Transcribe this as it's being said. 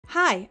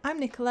Hi, I'm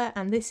Nicola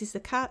and this is the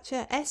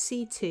Karcher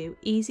SC2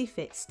 Easy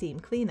Fit Steam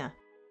Cleaner.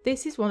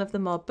 This is one of the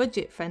more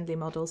budget friendly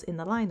models in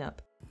the lineup.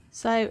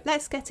 So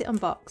let's get it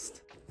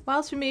unboxed.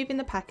 Whilst removing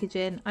the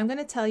packaging, I'm going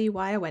to tell you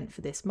why I went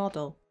for this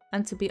model.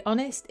 And to be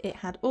honest, it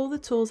had all the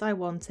tools I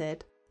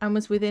wanted and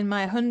was within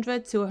my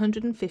 £100 to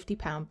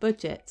 £150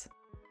 budget,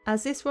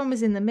 as this one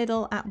was in the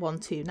middle at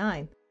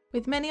 £129.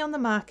 With many on the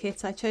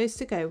market, I chose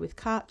to go with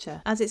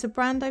Karcher as it's a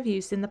brand I've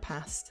used in the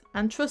past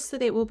and trust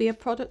that it will be a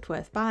product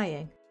worth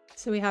buying.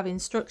 So we have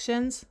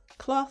instructions,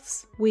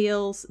 cloths,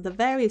 wheels, the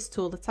various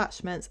tool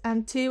attachments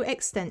and 2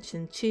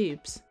 extension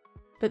tubes.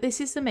 But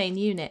this is the main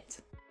unit.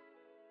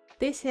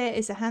 This here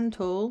is a hand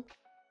tool,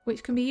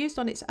 which can be used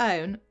on its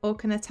own or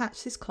can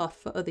attach this cloth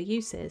for other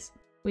uses.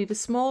 We have a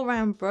small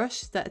round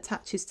brush that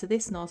attaches to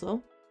this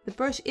nozzle. The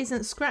brush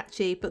isn't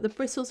scratchy, but the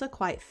bristles are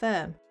quite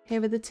firm.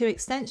 Here are the 2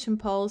 extension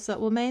poles that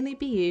will mainly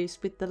be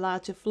used with the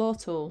larger floor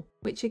tool,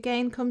 which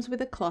again comes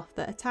with a cloth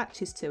that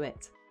attaches to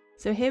it.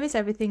 So here is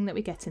everything that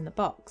we get in the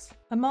box.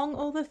 Among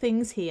all the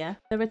things here,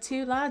 there are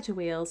 2 larger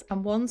wheels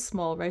and 1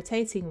 small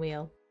rotating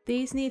wheel.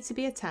 These need to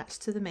be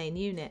attached to the main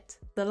unit.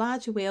 The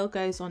larger wheel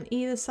goes on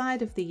either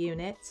side of the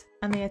unit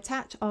and they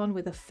attach on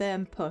with a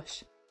firm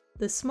push.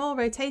 The small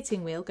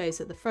rotating wheel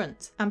goes at the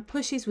front and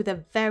pushes with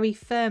a very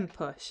firm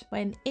push.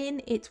 When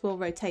in, it will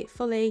rotate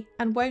fully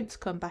and won't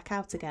come back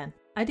out again.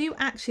 I do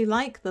actually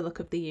like the look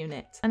of the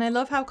unit and I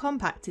love how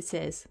compact it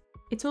is.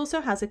 It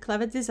also has a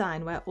clever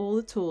design where all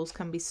the tools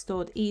can be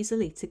stored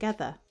easily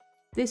together.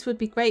 This would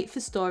be great for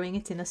storing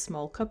it in a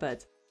small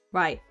cupboard.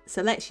 Right,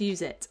 so let's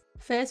use it.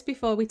 First,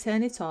 before we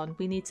turn it on,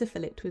 we need to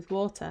fill it with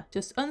water.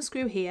 Just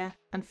unscrew here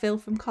and fill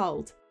from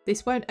cold.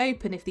 This won't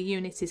open if the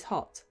unit is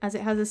hot, as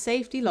it has a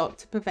safety lock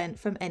to prevent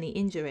from any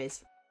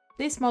injuries.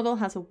 This model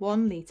has a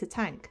 1 litre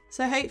tank,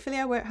 so hopefully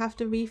I won't have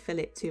to refill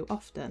it too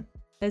often.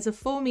 There's a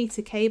 4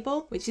 metre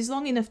cable, which is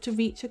long enough to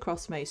reach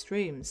across most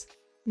rooms.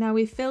 Now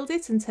we've filled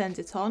it and turned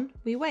it on,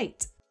 we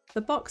wait.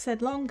 The box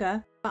said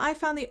longer, but I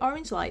found the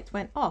orange light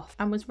went off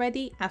and was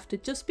ready after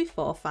just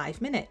before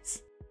 5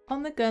 minutes.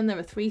 On the gun there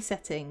are 3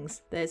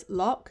 settings. There's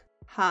lock,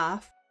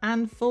 half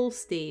and full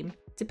steam,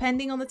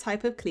 depending on the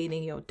type of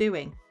cleaning you're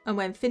doing. And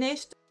when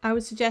finished, I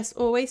would suggest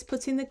always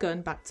putting the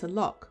gun back to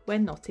lock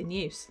when not in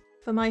use.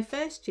 For my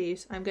first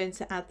use, I'm going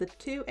to add the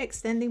 2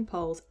 extending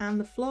poles and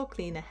the floor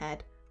cleaner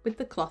head with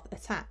the cloth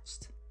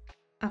attached.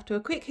 After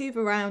a quick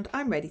hoover around,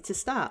 I'm ready to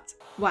start.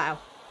 Wow,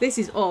 this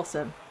is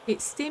awesome.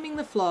 It's steaming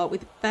the floor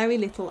with very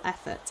little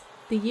effort.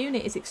 The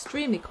unit is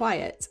extremely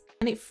quiet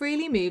and it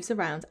freely moves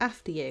around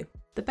after you.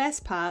 The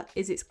best part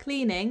is it's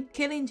cleaning,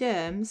 killing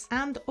germs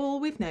and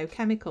all with no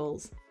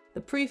chemicals.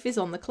 The proof is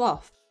on the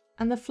cloth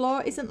and the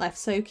floor isn't left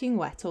soaking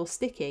wet or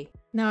sticky.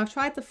 Now I've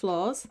tried the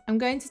floors, I'm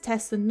going to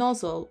test the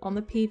nozzle on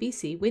the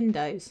PVC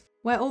windows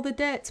where all the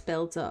dirt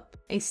builds up.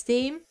 A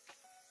steam,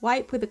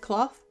 wipe with a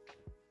cloth,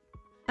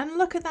 and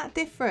look at that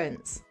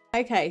difference.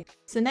 Okay,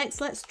 so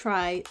next let's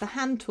try the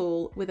hand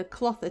tool with a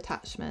cloth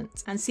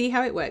attachment and see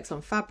how it works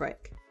on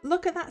fabric.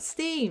 Look at that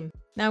steam.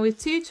 Now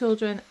with 2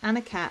 children and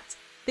a cat,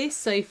 this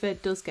sofa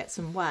does get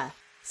some wear.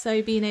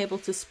 So being able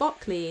to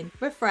spot clean,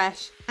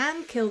 refresh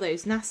and kill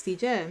those nasty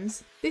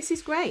germs, this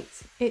is great.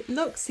 It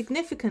looks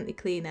significantly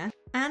cleaner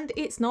and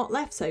it's not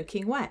left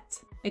soaking wet.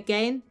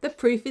 Again, the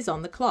proof is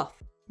on the cloth.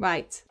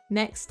 Right,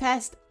 next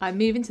test, I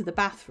move into the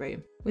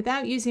bathroom.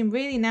 Without using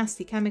really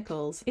nasty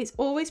chemicals, it's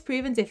always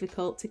proven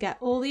difficult to get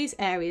all these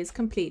areas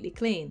completely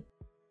clean.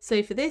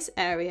 So for this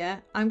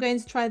area, I'm going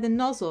to try the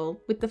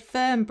nozzle with the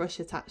firm brush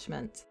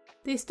attachment.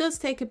 This does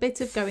take a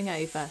bit of going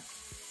over.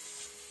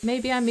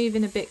 Maybe I'm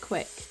moving a bit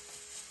quick.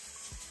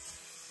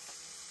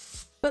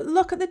 But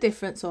look at the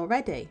difference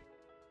already.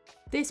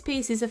 This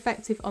piece is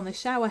effective on the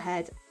shower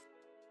head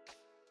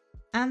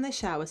and the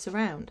shower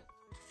surround.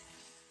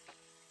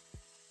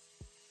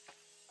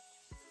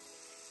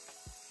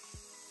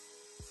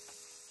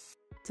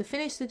 To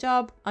finish the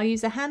job, I'll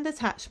use a hand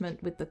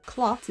attachment with the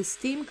cloth to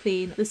steam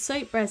clean the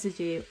soap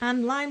residue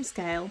and lime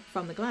scale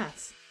from the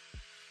glass.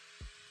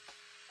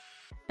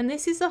 And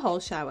this is the whole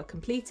shower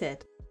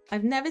completed.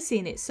 I've never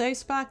seen it so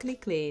sparkly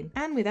clean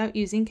and without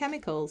using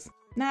chemicals.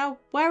 Now,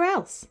 where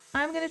else?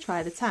 I'm going to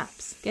try the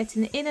taps,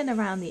 getting in and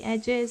around the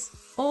edges.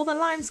 All the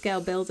lime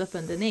scale builds up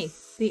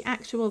underneath. The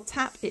actual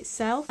tap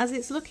itself, as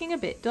it's looking a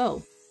bit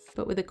dull.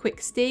 But with a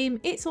quick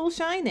steam, it's all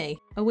shiny.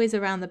 A whiz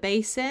around the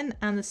basin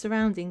and the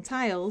surrounding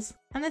tiles,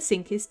 and the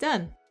sink is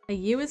done. Are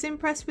you as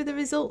impressed with the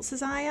results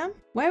as I am?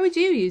 Where would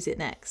you use it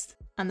next?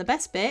 And the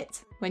best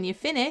bit, when you're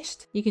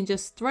finished, you can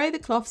just throw the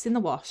cloths in the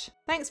wash.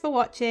 Thanks for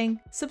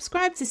watching,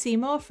 subscribe to see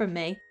more from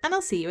me, and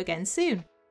I'll see you again soon.